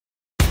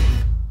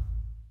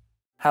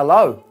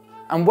Hello,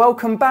 and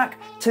welcome back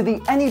to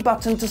the Any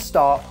Button to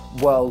Start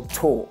World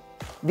Tour,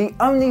 the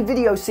only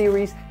video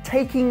series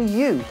taking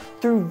you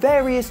through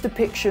various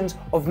depictions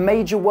of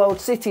major world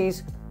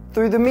cities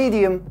through the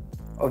medium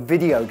of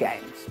video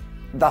games.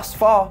 Thus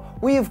far,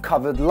 we have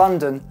covered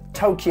London,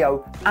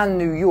 Tokyo, and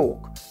New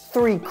York,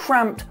 three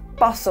cramped,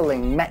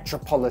 bustling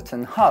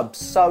metropolitan hubs,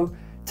 so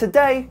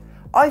today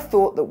I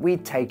thought that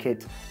we'd take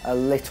it a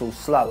little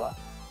slower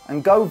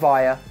and go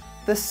via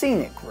the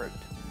scenic route.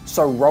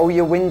 So roll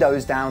your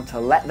windows down to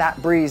let that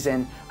breeze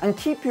in and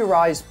keep your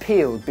eyes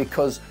peeled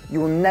because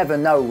you'll never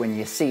know when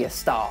you see a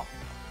star.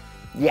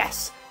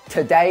 Yes,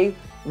 today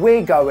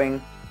we're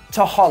going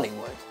to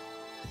Hollywood.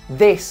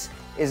 This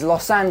is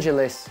Los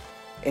Angeles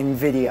in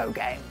video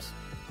games.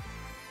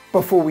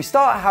 Before we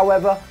start,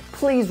 however,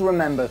 please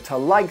remember to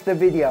like the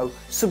video,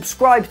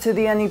 subscribe to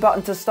the Any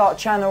Button to Start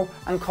channel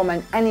and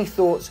comment any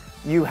thoughts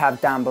you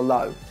have down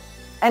below.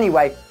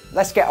 Anyway,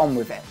 let's get on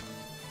with it.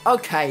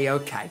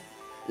 Okay.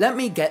 Let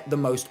me get the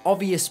most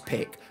obvious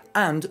pick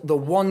and the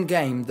one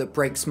game that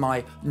breaks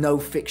my no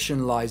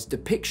fictionalized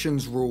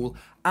depictions rule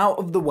out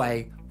of the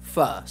way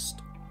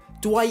first.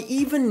 Do I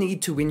even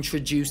need to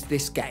introduce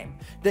this game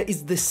that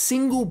is the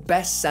single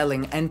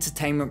best-selling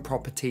entertainment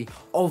property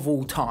of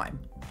all time?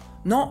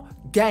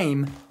 Not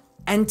game,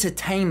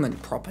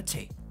 entertainment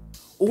property.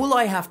 All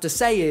I have to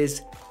say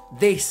is,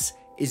 this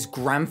is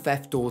Grand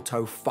Theft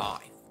Auto 5.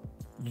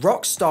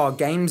 Rockstar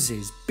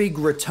Games' big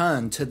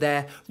return to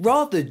their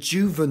rather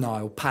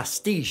juvenile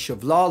pastiche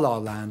of La La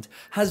Land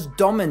has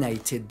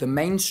dominated the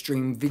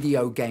mainstream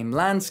video game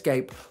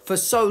landscape for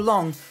so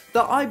long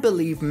that I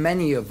believe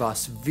many of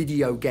us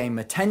video game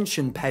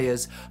attention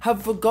payers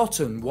have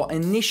forgotten what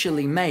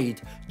initially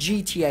made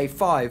GTA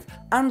 5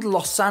 and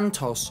Los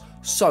Santos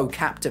so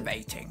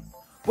captivating.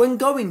 When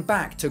going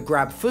back to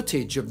grab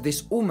footage of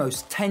this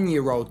almost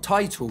 10-year-old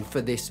title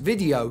for this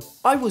video,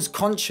 I was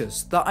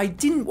conscious that I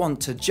didn't want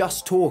to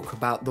just talk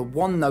about the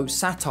one-note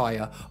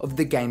satire of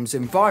the game's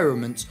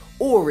environments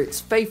or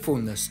its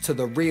faithfulness to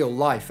the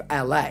real-life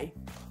LA.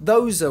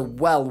 Those are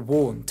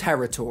well-worn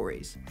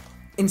territories.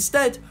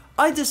 Instead,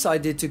 I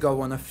decided to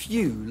go on a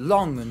few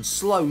long and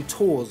slow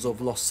tours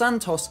of Los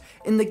Santos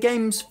in the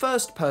game's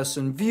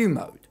first-person view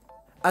mode,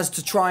 as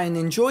to try and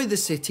enjoy the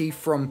city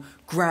from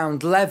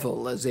ground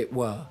level, as it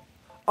were.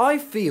 I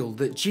feel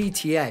that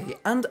GTA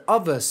and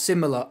other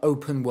similar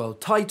open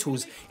world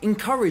titles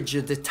encourage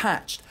a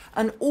detached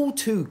and all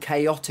too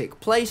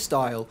chaotic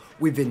playstyle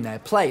within their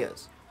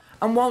players.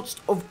 And whilst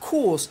of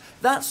course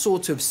that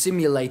sort of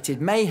simulated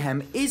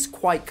mayhem is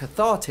quite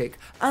cathartic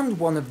and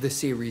one of the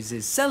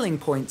series' selling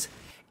points,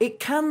 it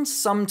can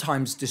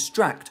sometimes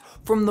distract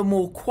from the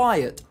more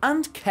quiet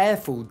and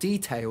careful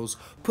details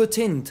put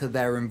into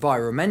their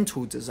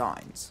environmental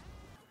designs.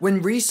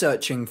 When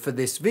researching for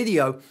this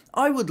video,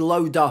 I would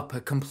load up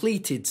a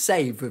completed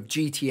save of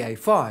GTA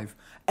 5,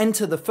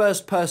 enter the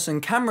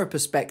first-person camera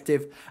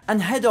perspective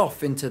and head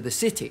off into the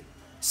city,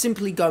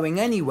 simply going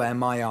anywhere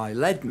my eye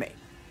led me.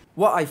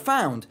 What I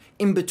found,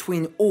 in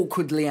between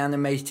awkwardly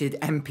animated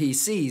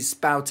NPCs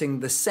spouting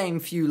the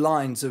same few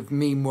lines of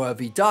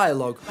meme-worthy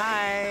dialogue,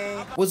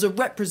 was a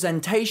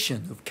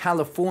representation of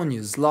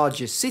California's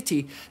largest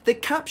city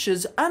that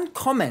captures and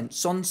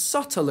comments on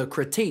subtler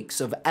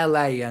critiques of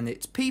LA and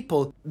its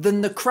people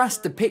than the crass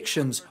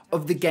depictions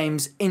of the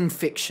game's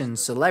in-fiction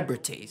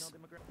celebrities.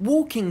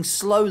 Walking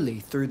slowly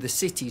through the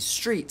city's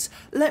streets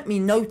let me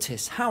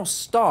notice how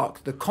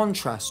stark the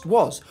contrast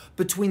was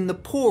between the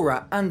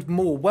poorer and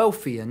more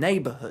wealthier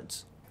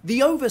neighbourhoods. The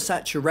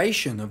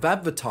oversaturation of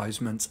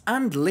advertisements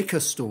and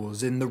liquor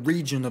stores in the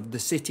region of the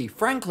city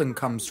Franklin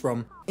comes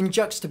from, in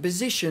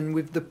juxtaposition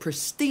with the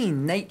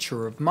pristine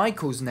nature of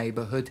Michael's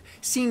neighbourhood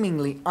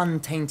seemingly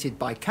untainted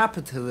by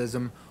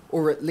capitalism,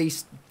 or at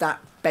least that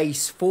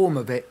base form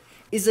of it,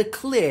 is a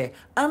clear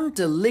and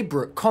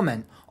deliberate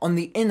comment on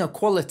the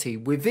inequality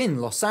within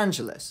Los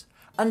Angeles,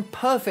 and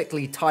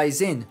perfectly ties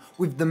in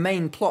with the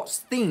main plot's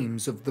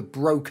themes of the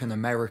broken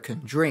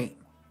American dream.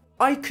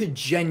 I could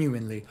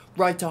genuinely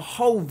write a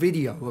whole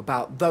video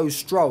about those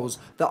strolls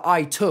that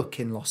I took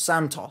in Los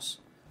Santos,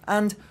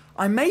 and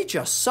I may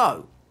just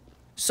so.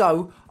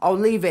 So I'll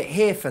leave it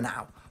here for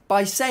now,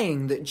 by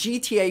saying that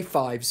GTA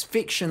 5's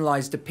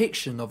fictionalized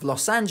depiction of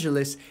Los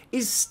Angeles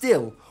is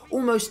still,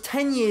 almost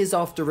 10 years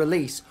after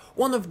release,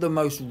 one of the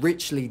most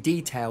richly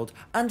detailed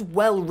and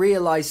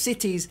well-realized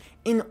cities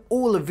in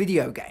all of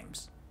video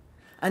games.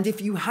 And if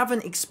you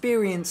haven't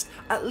experienced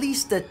at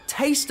least a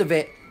taste of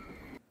it,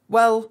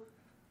 well,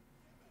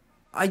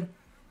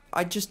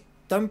 I just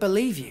don't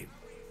believe you.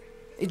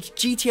 It's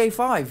GTA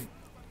 5.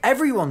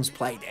 Everyone's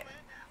played it.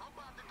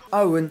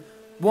 Oh, and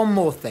one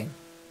more thing.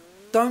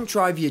 Don't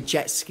drive your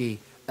jet ski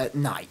at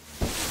night.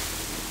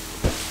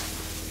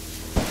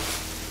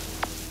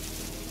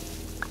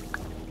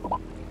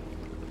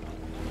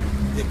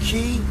 The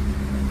key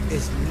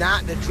is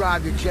not to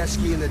drive your jet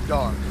ski in the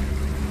dark.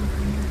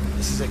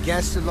 This is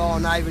against the law,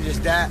 not even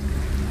just that.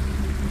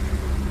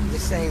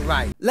 This ain't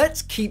right.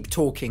 Let's keep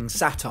talking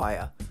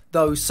satire,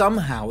 though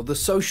somehow the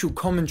social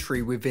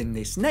commentary within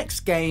this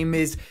next game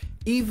is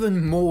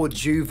even more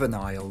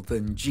juvenile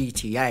than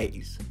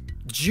GTA's.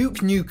 Duke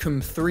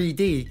Nukem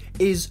 3D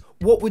is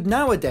what would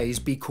nowadays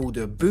be called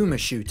a boomer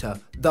shooter,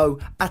 though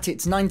at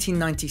its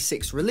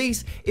 1996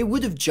 release it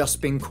would have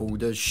just been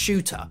called a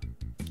shooter.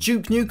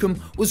 Duke Nukem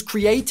was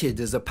created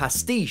as a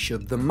pastiche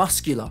of the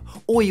muscular,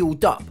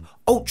 oiled up,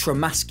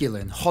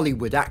 ultra-masculine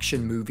Hollywood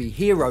action movie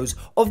heroes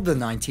of the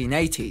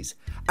 1980s,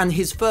 and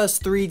his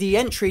first 3D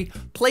entry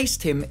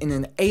placed him in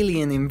an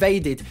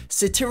alien-invaded,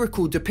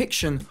 satirical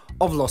depiction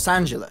of Los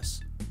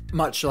Angeles.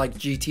 Much like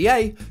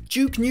GTA,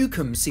 Duke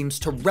Nukem seems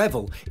to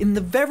revel in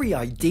the very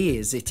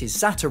ideas it is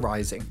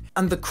satirising,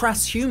 and the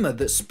crass humour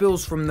that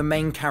spills from the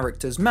main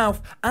character's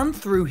mouth and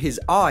through his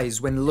eyes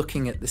when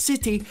looking at the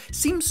city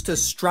seems to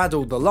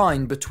straddle the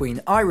line between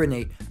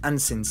irony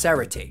and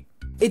sincerity.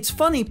 It's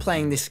funny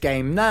playing this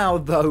game now,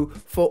 though,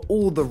 for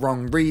all the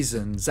wrong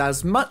reasons,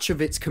 as much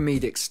of its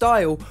comedic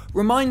style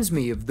reminds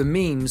me of the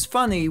memes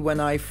funny when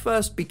I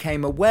first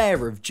became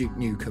aware of Duke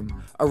Nukem,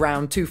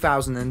 around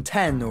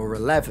 2010 or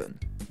 11.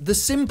 The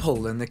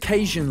simple and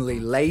occasionally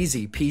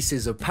lazy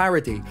pieces of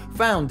parody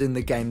found in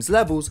the game's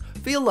levels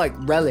feel like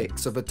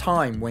relics of a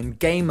time when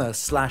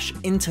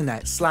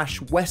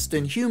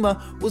gamer/internet/western humour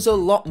was a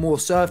lot more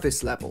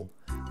surface level.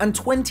 And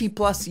 20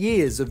 plus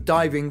years of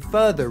diving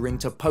further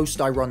into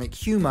post-ironic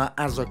humour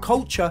as a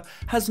culture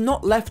has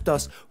not left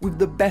us with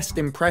the best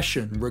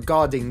impression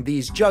regarding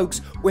these jokes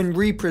when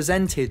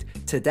represented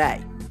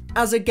today.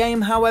 As a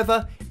game,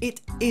 however, it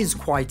is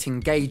quite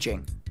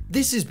engaging.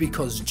 This is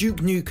because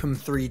Duke Nukem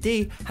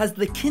 3D has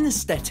the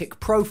kinesthetic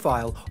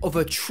profile of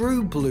a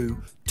true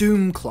blue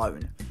Doom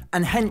clone,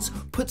 and hence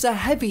puts a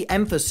heavy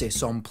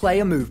emphasis on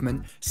player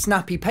movement,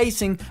 snappy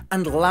pacing,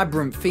 and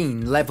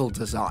labyrinthine level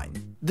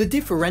design. The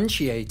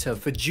differentiator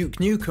for Duke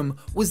Nukem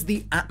was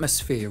the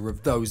atmosphere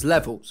of those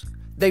levels.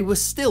 They were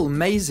still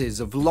mazes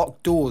of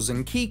locked doors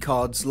and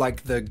keycards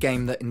like the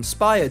game that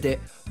inspired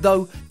it,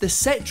 though the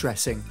set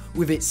dressing,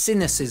 with its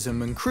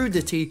cynicism and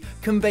crudity,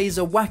 conveys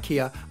a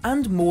wackier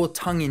and more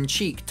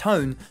tongue-in-cheek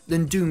tone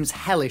than Doom's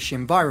hellish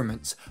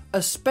environments,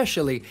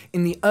 especially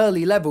in the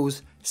early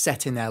levels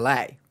set in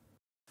LA.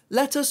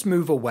 Let us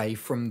move away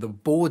from the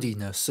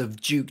bawdiness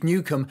of Duke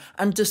Nukem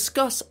and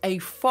discuss a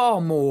far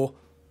more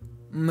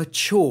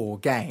mature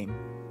game.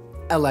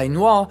 LA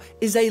Noire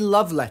is a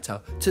love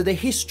letter to the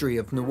history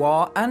of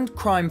noir and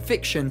crime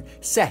fiction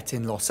set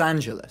in Los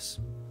Angeles.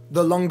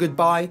 The Long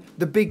Goodbye,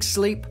 The Big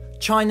Sleep,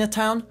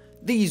 Chinatown,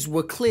 these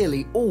were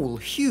clearly all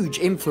huge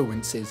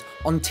influences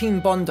on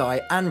Team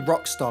Bondi and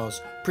Rockstar's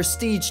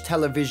prestige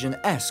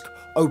television-esque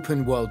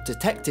open-world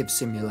detective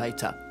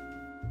simulator.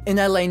 In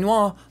LA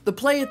Noire, the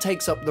player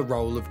takes up the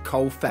role of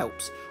Cole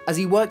Phelps as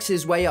he works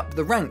his way up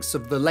the ranks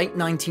of the late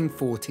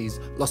 1940s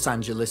Los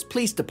Angeles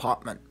Police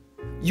Department.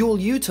 You'll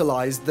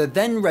utilise the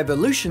then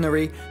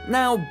revolutionary,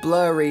 now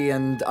blurry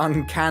and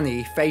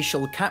uncanny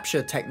facial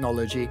capture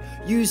technology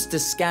used to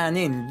scan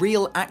in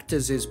real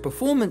actors'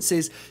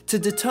 performances to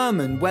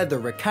determine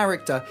whether a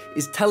character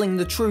is telling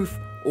the truth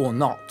or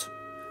not.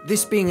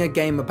 This being a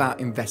game about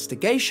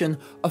investigation,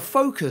 a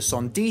focus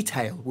on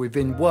detail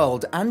within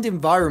world and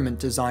environment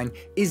design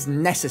is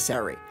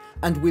necessary,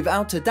 and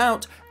without a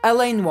doubt,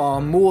 LA Noire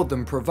more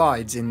than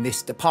provides in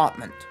this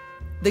department.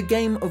 The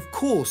game of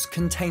course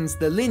contains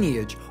the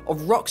lineage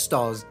of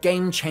Rockstar's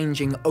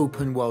game-changing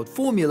open-world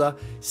formula,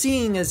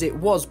 seeing as it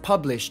was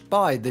published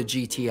by the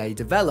GTA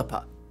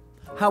developer.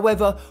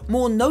 However,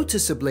 more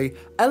noticeably,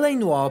 LA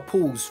Noire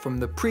pulls from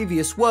the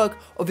previous work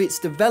of its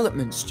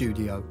development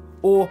studio,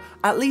 or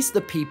at least the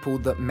people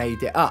that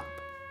made it up.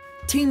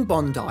 Team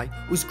Bondi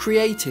was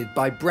created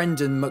by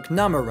Brendan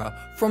McNamara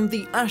from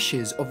the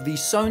ashes of the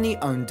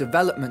Sony-owned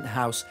development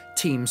house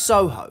Team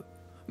Soho.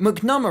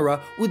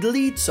 McNamara would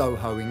lead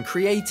Soho in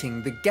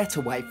creating the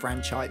Getaway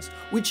franchise,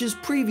 which has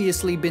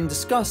previously been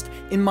discussed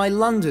in my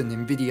London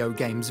in Video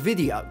Games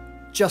video.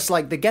 Just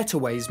like the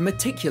Getaway's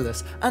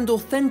meticulous and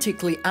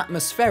authentically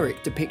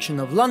atmospheric depiction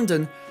of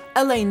London,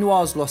 LA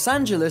Noire's Los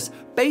Angeles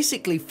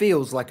basically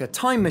feels like a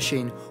time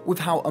machine with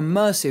how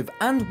immersive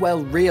and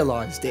well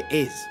realised it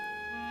is.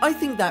 I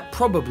think that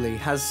probably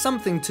has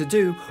something to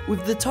do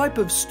with the type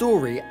of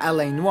story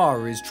LA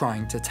Noire is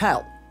trying to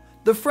tell.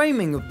 The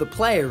framing of the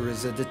player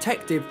as a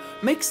detective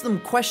makes them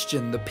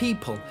question the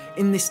people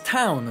in this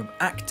town of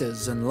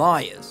actors and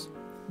liars.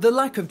 The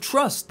lack of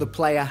trust the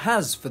player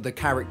has for the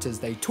characters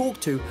they talk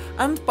to,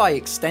 and by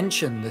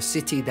extension the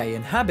city they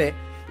inhabit,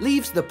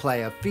 leaves the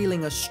player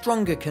feeling a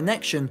stronger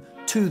connection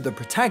to the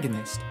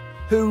protagonist,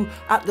 who,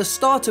 at the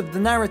start of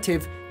the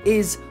narrative,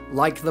 is,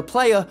 like the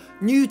player,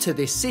 new to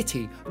this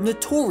city,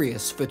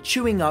 notorious for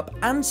chewing up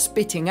and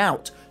spitting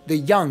out the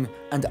young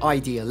and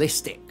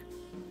idealistic.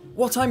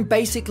 What I'm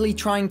basically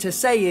trying to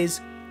say is,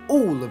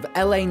 all of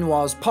LA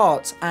Noire's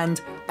parts, and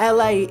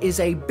LA is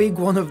a big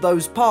one of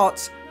those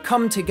parts,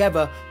 come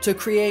together to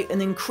create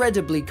an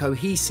incredibly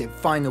cohesive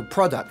final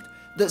product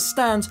that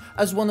stands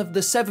as one of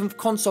the 7th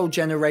console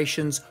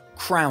generation's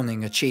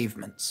crowning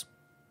achievements.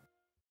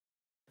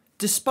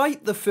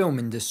 Despite the film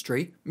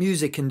industry,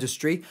 music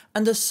industry,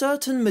 and a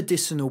certain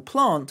medicinal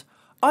plant,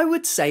 I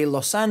would say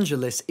Los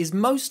Angeles is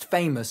most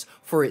famous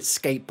for its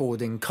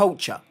skateboarding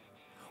culture,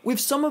 with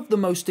some of the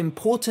most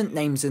important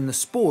names in the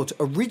sport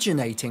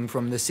originating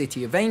from the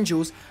City of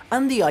Angels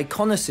and the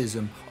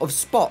iconicism of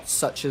spots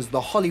such as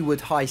the Hollywood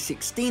High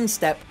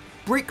 16-step,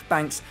 Brick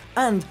Banks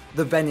and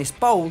the Venice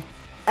Bowl.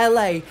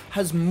 LA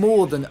has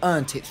more than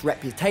earned its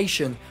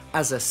reputation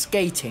as a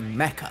skating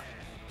mecca.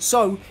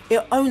 So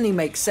it only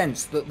makes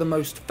sense that the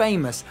most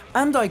famous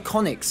and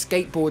iconic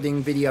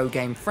skateboarding video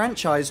game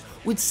franchise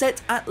would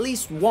set at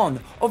least one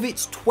of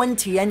its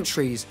 20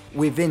 entries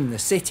within the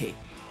city.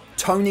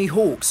 Tony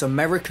Hawk's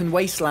American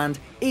Wasteland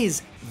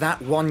is that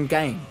one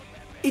game.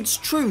 It's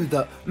true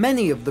that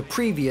many of the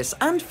previous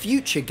and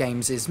future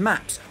games'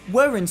 maps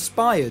were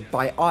inspired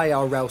by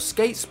IRL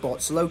skate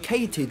spots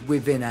located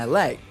within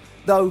LA,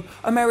 though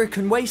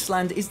American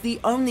Wasteland is the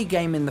only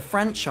game in the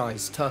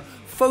franchise to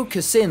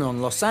focus in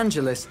on Los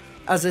Angeles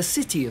as a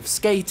city of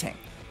skating.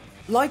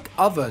 Like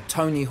other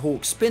Tony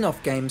Hawk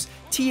spin-off games,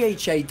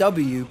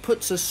 THAW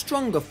puts a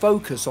stronger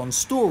focus on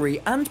story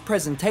and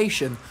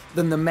presentation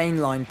than the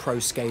mainline Pro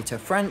Skater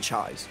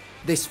franchise.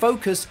 This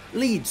focus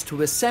leads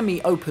to a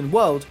semi-open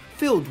world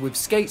filled with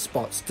skate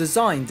spots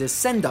designed as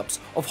send-ups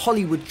of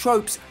Hollywood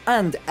tropes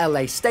and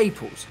LA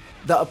staples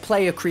that a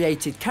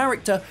player-created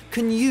character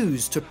can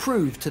use to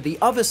prove to the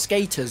other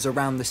skaters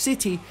around the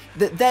city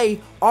that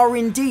they are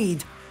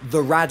indeed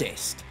the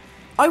raddest.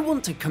 I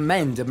want to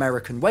commend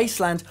American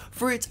Wasteland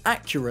for its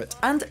accurate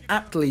and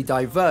aptly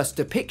diverse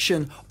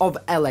depiction of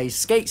LA's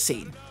skate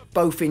scene,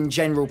 both in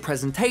general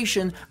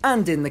presentation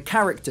and in the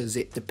characters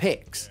it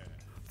depicts.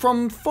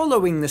 From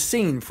following the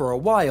scene for a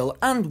while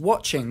and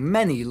watching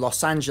many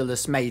Los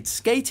Angeles-made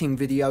skating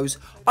videos,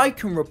 I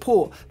can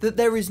report that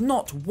there is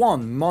not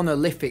one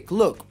monolithic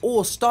look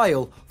or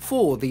style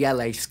for the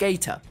LA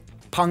skater.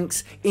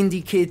 Punks,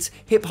 indie kids,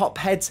 hip-hop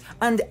heads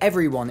and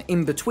everyone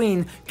in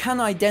between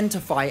can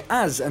identify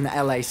as an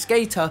LA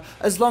skater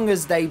as long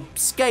as they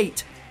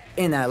skate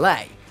in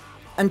LA.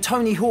 And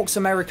Tony Hawk's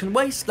American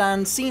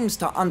Wasteland seems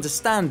to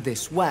understand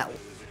this well.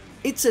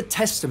 It's a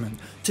testament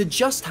to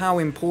just how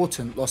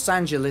important Los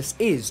Angeles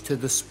is to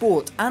the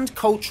sport and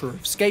culture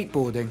of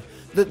skateboarding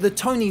that the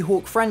Tony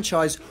Hawk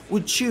franchise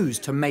would choose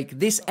to make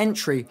this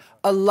entry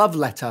a love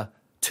letter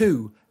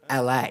to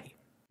LA.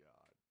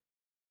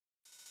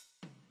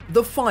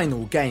 The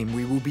final game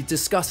we will be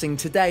discussing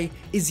today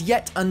is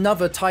yet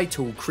another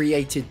title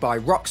created by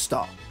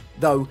Rockstar,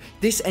 though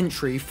this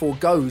entry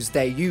forgoes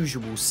their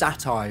usual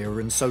satire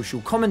and social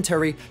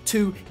commentary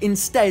to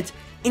instead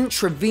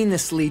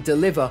intravenously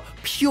deliver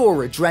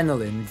pure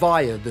adrenaline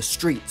via the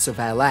streets of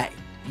LA.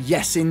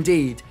 Yes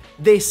indeed,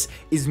 this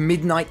is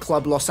Midnight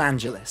Club Los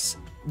Angeles,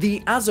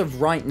 the as of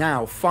right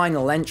now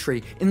final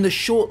entry in the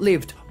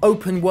short-lived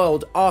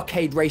open-world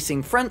arcade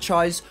racing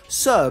franchise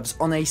serves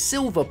on a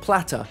silver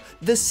platter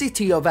the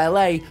city of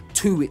LA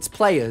to its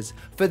players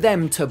for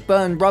them to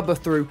burn rubber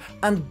through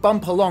and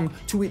bump along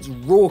to its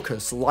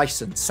raucous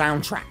licensed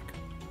soundtrack.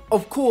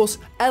 Of course,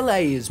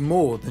 LA is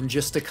more than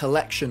just a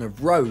collection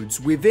of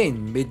roads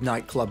within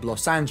Midnight Club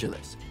Los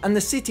Angeles, and the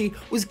city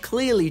was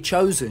clearly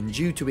chosen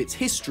due to its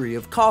history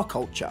of car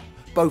culture,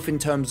 both in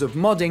terms of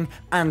modding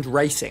and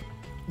racing.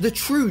 The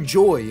true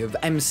joy of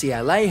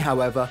MCLA,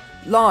 however,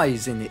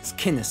 lies in its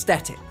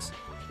kinesthetics.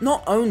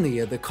 Not only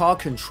are the car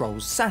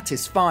controls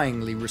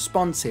satisfyingly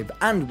responsive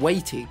and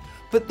weighty,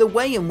 but the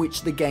way in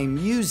which the game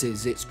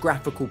uses its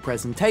graphical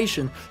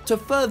presentation to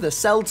further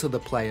sell to the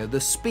player the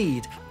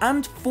speed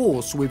and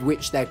force with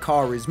which their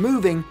car is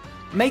moving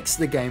makes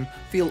the game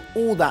feel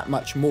all that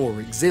much more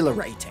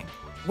exhilarating.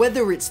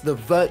 Whether it's the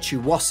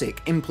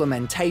virtuosic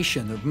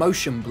implementation of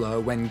motion blur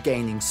when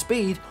gaining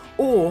speed,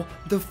 or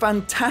the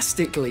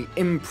fantastically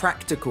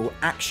impractical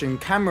action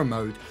camera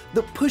mode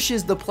that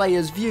pushes the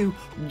player's view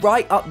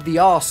right up the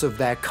arse of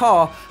their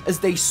car as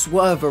they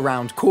swerve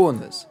around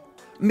corners.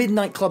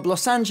 Midnight Club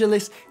Los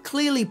Angeles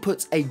clearly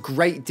puts a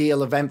great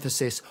deal of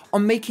emphasis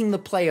on making the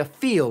player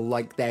feel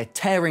like they're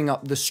tearing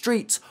up the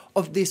streets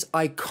of this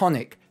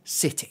iconic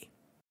city.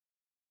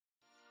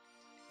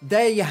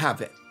 There you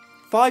have it.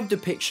 5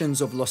 depictions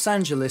of Los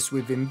Angeles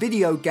within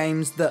video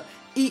games that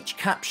each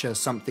capture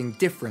something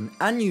different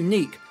and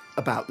unique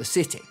about the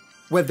city.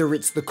 Whether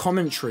it's the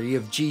commentary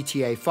of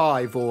GTA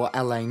 5 or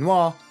LA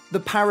Noire,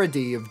 the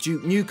parody of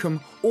Duke Nukem,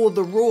 or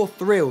the raw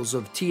thrills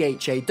of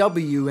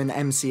THAW and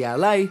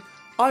MCLA,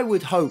 I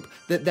would hope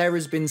that there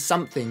has been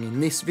something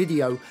in this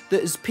video that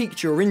has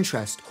piqued your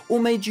interest or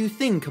made you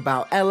think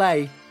about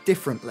LA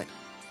differently.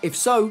 If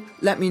so,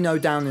 let me know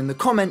down in the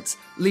comments,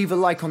 leave a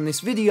like on this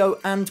video,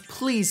 and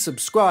please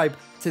subscribe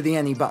to the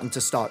Any Button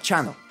to Start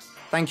channel.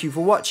 Thank you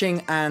for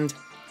watching, and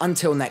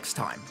until next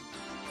time.